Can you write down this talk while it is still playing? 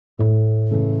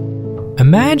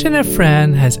Imagine a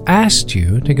friend has asked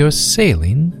you to go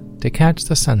sailing to catch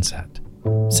the sunset.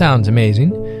 Sounds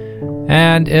amazing.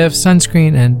 And if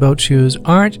sunscreen and boat shoes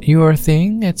aren't your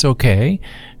thing, it's okay.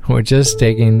 We're just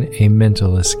taking a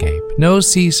mental escape. No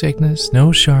seasickness,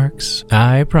 no sharks,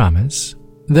 I promise.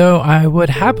 Though I would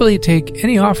happily take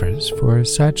any offers for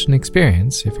such an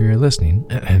experience if you're listening.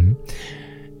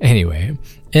 Anyway,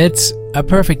 it's a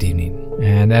perfect evening,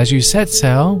 and as you set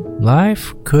sail,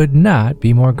 life could not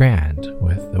be more grand,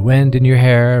 with the wind in your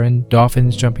hair and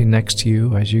dolphins jumping next to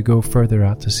you as you go further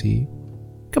out to sea.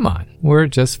 Come on, we're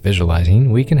just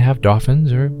visualizing. We can have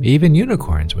dolphins or even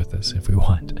unicorns with us if we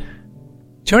want.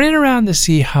 Turning around to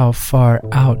see how far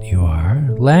out you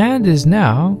are, land is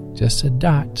now just a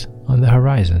dot on the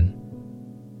horizon.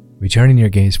 Returning your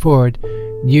gaze forward,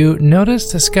 you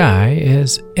notice the sky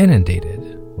is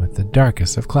inundated with the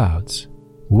darkest of clouds.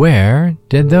 Where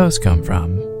did those come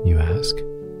from, you ask?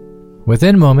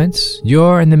 Within moments,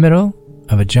 you're in the middle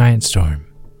of a giant storm.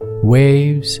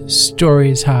 Waves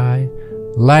stories high,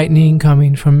 lightning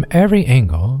coming from every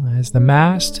angle as the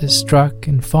mast is struck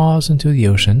and falls into the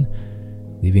ocean,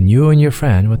 leaving you and your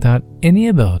friend without any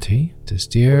ability to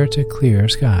steer to clear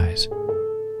skies.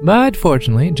 But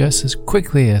fortunately, just as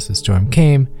quickly as the storm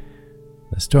came,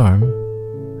 the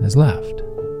storm has left.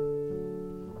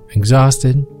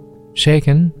 Exhausted,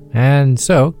 shaken, and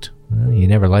soaked, you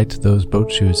never liked those boat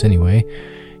shoes anyway,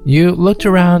 you looked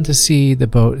around to see the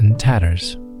boat in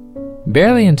tatters.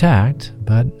 Barely intact,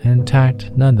 but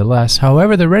intact nonetheless.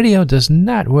 However, the radio does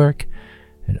not work,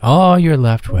 and all you're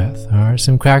left with are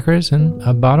some crackers and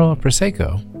a bottle of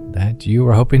Prosecco that you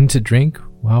were hoping to drink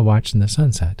while watching the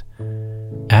sunset.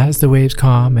 As the waves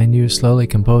calm and you slowly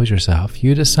compose yourself,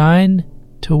 you decide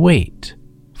to wait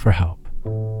for help.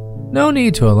 No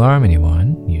need to alarm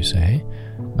anyone, you say.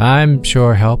 I'm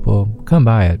sure help will come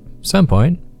by at some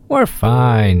point. We're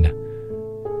fine.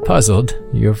 Puzzled,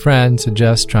 your friend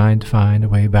suggests trying to find a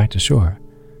way back to shore.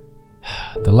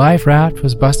 The life raft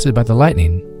was busted by the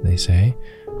lightning, they say,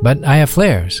 but I have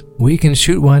flares. We can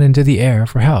shoot one into the air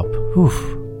for help.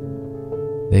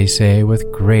 Whew, they say with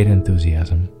great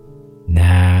enthusiasm.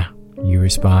 Nah, you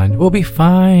respond, we'll be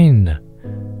fine.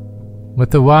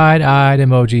 With the wide-eyed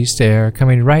emoji stare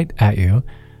coming right at you,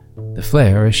 the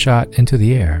flare is shot into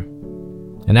the air.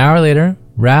 An hour later,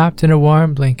 wrapped in a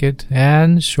warm blanket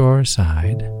and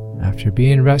shoreside, after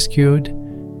being rescued,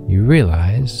 you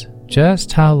realize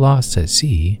just how lost at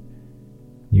sea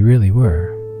you really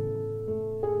were.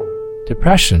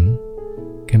 Depression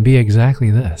can be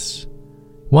exactly this.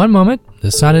 One moment,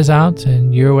 the sun is out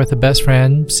and you're with a best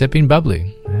friend sipping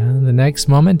bubbly, and the next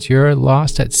moment you're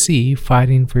lost at sea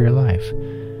fighting for your life,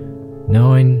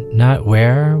 knowing not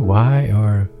where, why,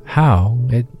 or how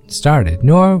it started,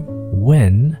 nor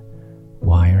when,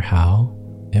 why, or how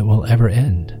it will ever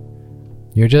end.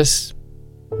 You're just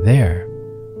there,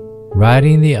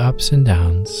 riding the ups and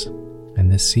downs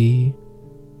and the sea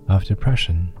of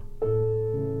depression.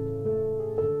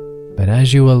 But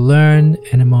as you will learn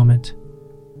in a moment,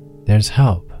 there's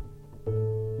help,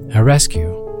 a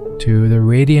rescue to the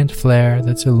radiant flare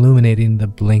that's illuminating the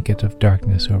blanket of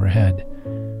darkness overhead.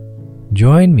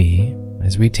 Join me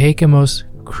as we take a most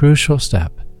crucial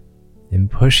step in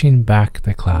pushing back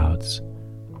the clouds,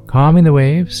 calming the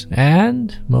waves,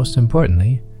 and, most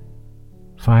importantly,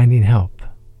 finding help.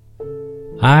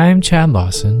 I'm Chad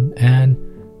Lawson, and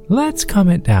let's calm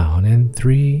it down in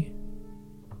 3,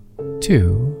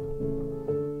 2,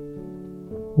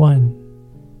 1.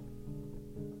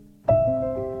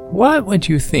 What would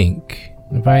you think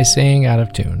if I sang out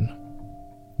of tune?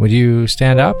 Would you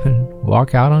stand up and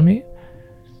walk out on me?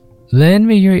 Lend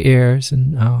me your ears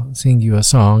and I'll sing you a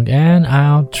song, and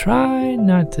I'll try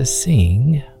not to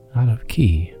sing out of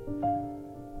key.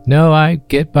 No, I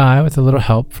get by with a little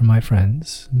help from my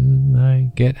friends. I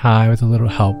get high with a little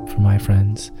help from my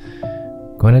friends.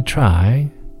 Gonna try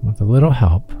with a little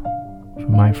help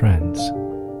from my friends.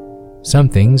 Some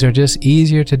things are just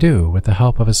easier to do with the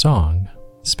help of a song,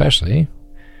 especially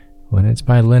when it's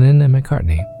by Lennon and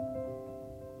McCartney.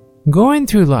 Going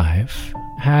through life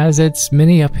has its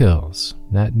many uphills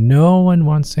that no one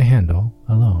wants to handle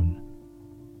alone.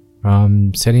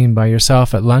 From sitting by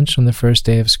yourself at lunch on the first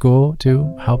day of school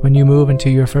to helping you move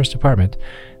into your first apartment,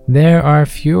 there are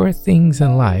fewer things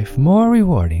in life more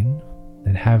rewarding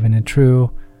than having a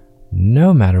true,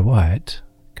 no matter what,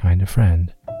 kind of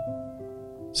friend.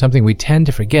 Something we tend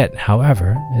to forget,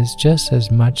 however, is just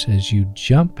as much as you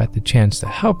jump at the chance to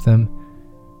help them,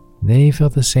 they feel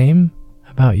the same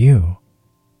about you.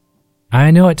 I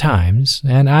know at times,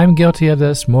 and I'm guilty of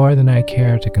this more than I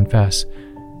care to confess,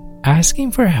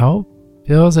 asking for help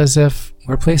feels as if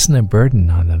we're placing a burden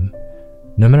on them,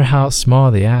 no matter how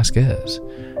small the ask is.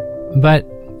 But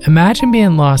imagine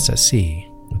being lost at sea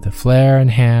with a flare in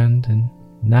hand and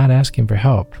not asking for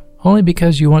help, only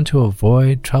because you want to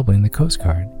avoid troubling the Coast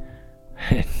Guard.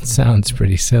 It sounds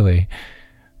pretty silly,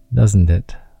 doesn't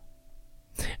it?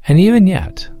 And even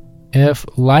yet, if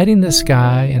lighting the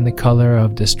sky in the color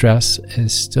of distress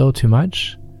is still too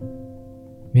much,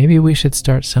 maybe we should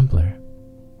start simpler.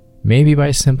 Maybe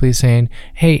by simply saying,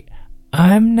 "Hey,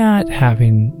 I'm not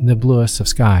having the bluest of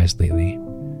skies lately.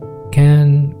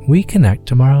 Can we connect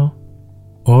tomorrow?"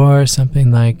 Or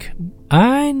something like,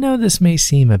 "I know this may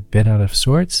seem a bit out of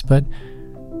sorts, but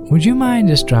would you mind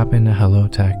just dropping a hello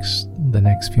text the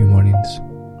next few mornings?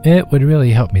 It would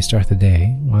really help me start the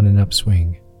day on an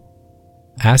upswing."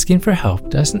 Asking for help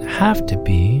doesn't have to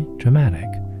be dramatic.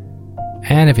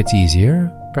 And if it's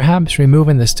easier, perhaps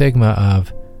removing the stigma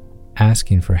of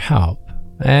asking for help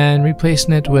and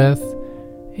replacing it with,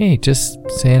 "Hey, just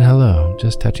saying hello,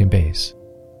 just touching base."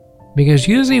 Because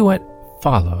usually what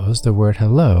follows the word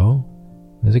hello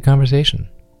is a conversation.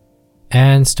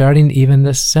 And starting even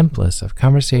the simplest of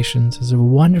conversations is a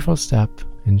wonderful step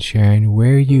in sharing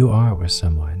where you are with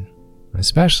someone,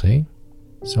 especially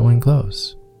someone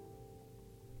close.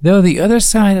 Though the other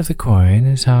side of the coin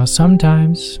is how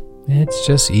sometimes it's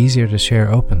just easier to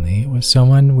share openly with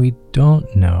someone we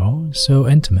don't know so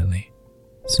intimately.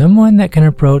 Someone that can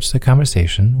approach the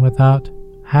conversation without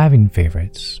having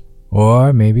favorites.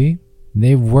 Or maybe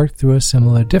they've worked through a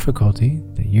similar difficulty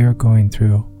that you're going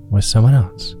through with someone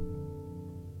else.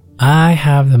 I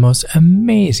have the most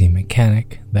amazing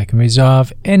mechanic that can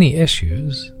resolve any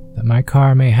issues that my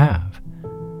car may have.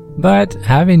 But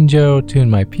having Joe tune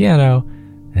my piano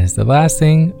is the last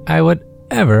thing I would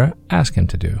ever ask him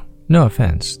to do. No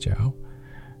offense, Joe.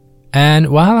 And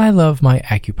while I love my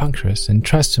acupuncturist and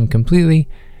trust him completely,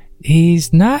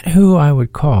 he's not who I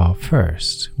would call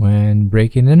first when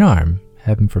breaking an arm,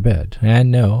 heaven forbid.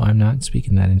 And no, I'm not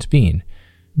speaking that into being.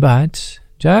 But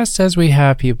just as we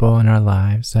have people in our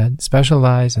lives that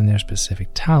specialize in their specific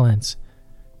talents,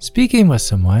 speaking with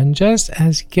someone just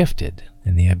as gifted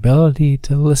in the ability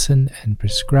to listen and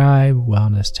prescribe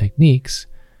wellness techniques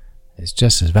is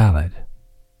just as valid.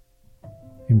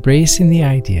 Embracing the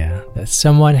idea that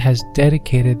someone has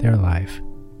dedicated their life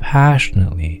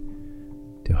passionately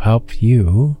to help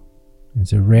you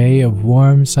is a ray of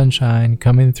warm sunshine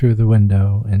coming through the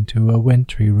window into a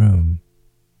wintry room.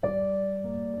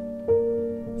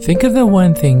 Think of the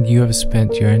one thing you have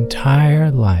spent your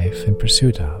entire life in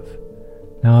pursuit of.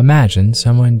 Now imagine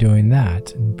someone doing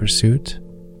that in pursuit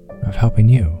of helping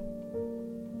you.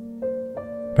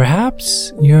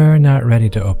 Perhaps you're not ready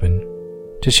to open,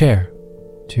 to share,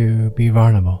 to be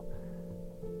vulnerable.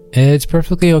 It's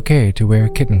perfectly okay to wear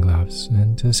kitten gloves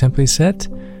and to simply sit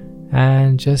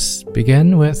and just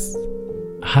begin with,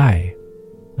 "Hi,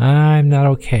 I'm not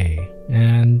okay,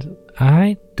 and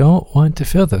I don't want to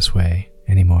feel this way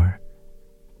anymore.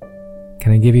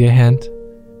 Can I give you a hint?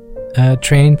 A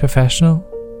trained professional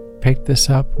picked this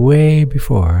up way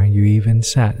before you even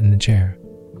sat in the chair."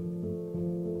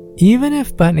 Even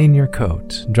if buttoning your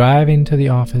coat, driving to the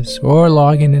office, or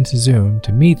logging into Zoom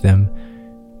to meet them,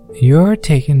 you're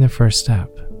taking the first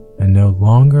step and no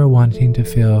longer wanting to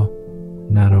feel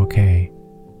not okay.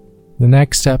 The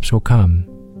next steps will come.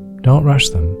 Don't rush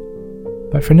them.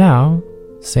 But for now,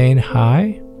 saying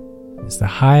hi is the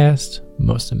highest,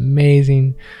 most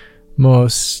amazing,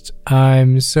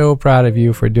 I'm so proud of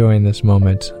you for doing this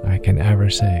moment I can ever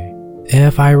say.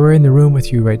 If I were in the room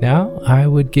with you right now, I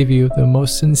would give you the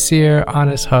most sincere,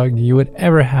 honest hug you would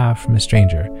ever have from a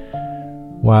stranger,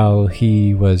 while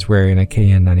he was wearing a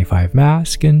KN95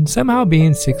 mask and somehow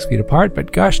being 6 feet apart,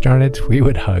 but gosh darn it, we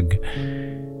would hug.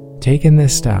 Taking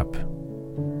this step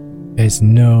is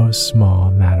no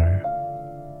small matter.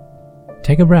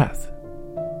 Take a breath.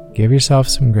 Give yourself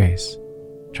some grace.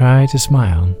 Try to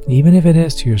smile, even if it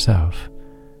is to yourself.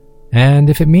 And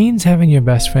if it means having your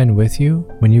best friend with you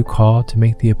when you call to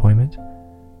make the appointment,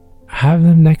 have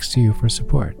them next to you for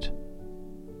support.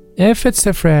 If it's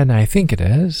the friend I think it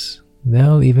is,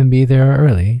 they'll even be there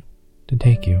early to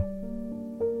take you.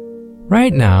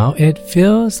 Right now, it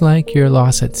feels like you're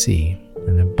lost at sea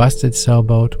in a busted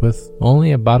sailboat with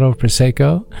only a bottle of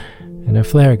Prosecco and a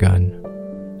flare gun.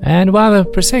 And while the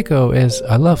Prosecco is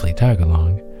a lovely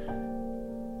tag-along,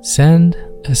 send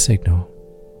a signal.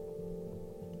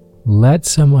 Let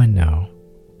someone know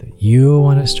that you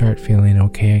want to start feeling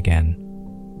okay again.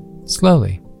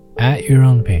 Slowly, at your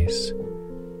own pace.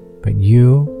 But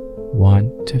you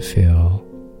want to feel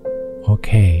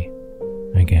okay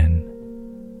again.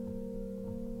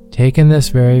 Taking this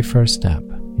very first step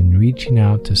in reaching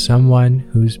out to someone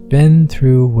who's been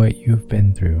through what you've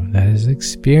been through, that has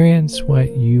experienced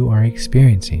what you are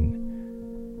experiencing,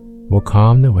 will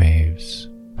calm the waves,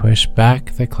 push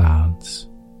back the clouds,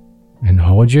 and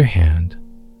hold your hand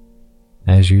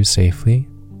as you safely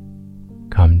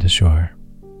come to shore.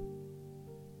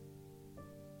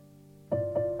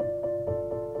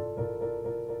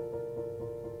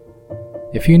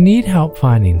 If you need help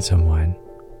finding someone,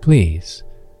 please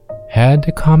head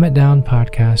to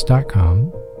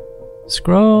calmitdownpodcast.com,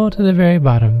 scroll to the very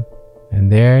bottom, and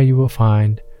there you will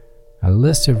find a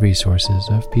list of resources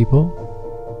of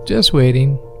people just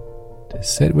waiting to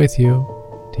sit with you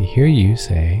to hear you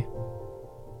say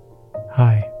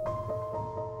hi.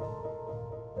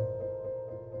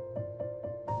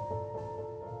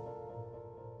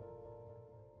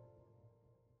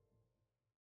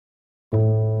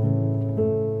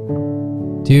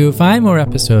 To find more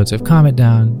episodes of Calm It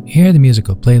Down, hear the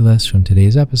musical playlist from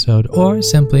today's episode, or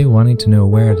simply wanting to know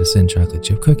where to send chocolate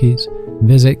chip cookies,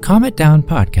 visit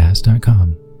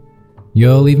calmitdownpodcast.com.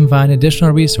 You'll even find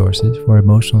additional resources for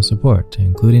emotional support,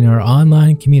 including our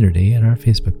online community and our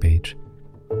Facebook page.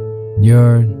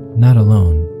 You're not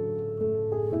alone.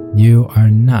 You are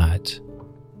not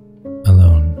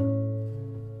alone.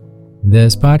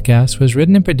 This podcast was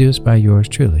written and produced by yours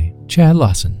truly, Chad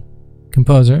Lawson,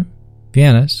 composer,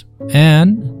 pianist,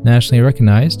 and nationally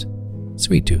recognized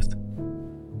Sweet Tooth.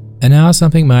 And now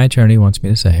something my attorney wants me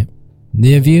to say.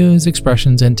 The views,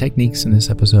 expressions, and techniques in this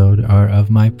episode are of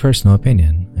my personal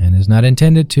opinion and is not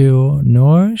intended to,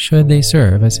 nor should they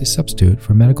serve as a substitute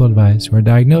for medical advice or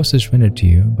diagnosis rendered to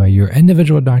you by your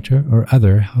individual doctor or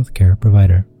other healthcare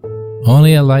provider.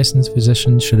 Only a licensed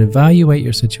physician should evaluate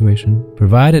your situation,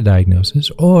 provide a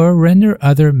diagnosis, or render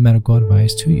other medical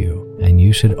advice to you, and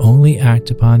you should only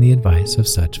act upon the advice of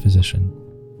such physician.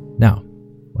 Now,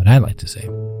 what I like to say.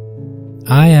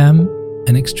 I am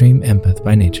an extreme empath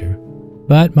by nature,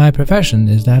 but my profession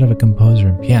is that of a composer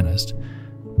and pianist,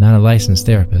 not a licensed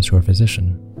therapist or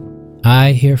physician.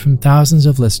 I hear from thousands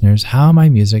of listeners how my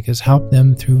music has helped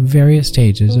them through various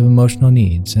stages of emotional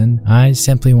needs, and I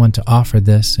simply want to offer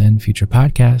this and future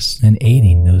podcasts and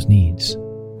aiding those needs.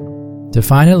 To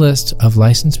find a list of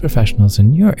licensed professionals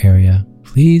in your area,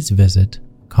 please visit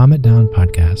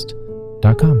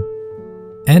calmitdownpodcast.com.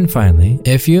 And finally,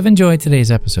 if you've enjoyed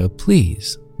today's episode,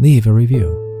 please leave a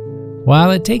review.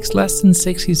 While it takes less than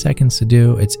 60 seconds to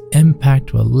do, its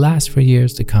impact will last for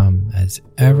years to come, as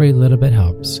every little bit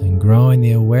helps in growing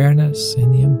the awareness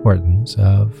and the importance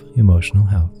of emotional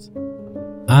health.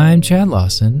 I'm Chad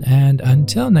Lawson, and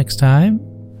until next time,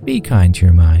 be kind to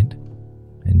your mind,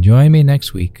 and join me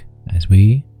next week as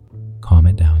we calm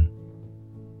it down.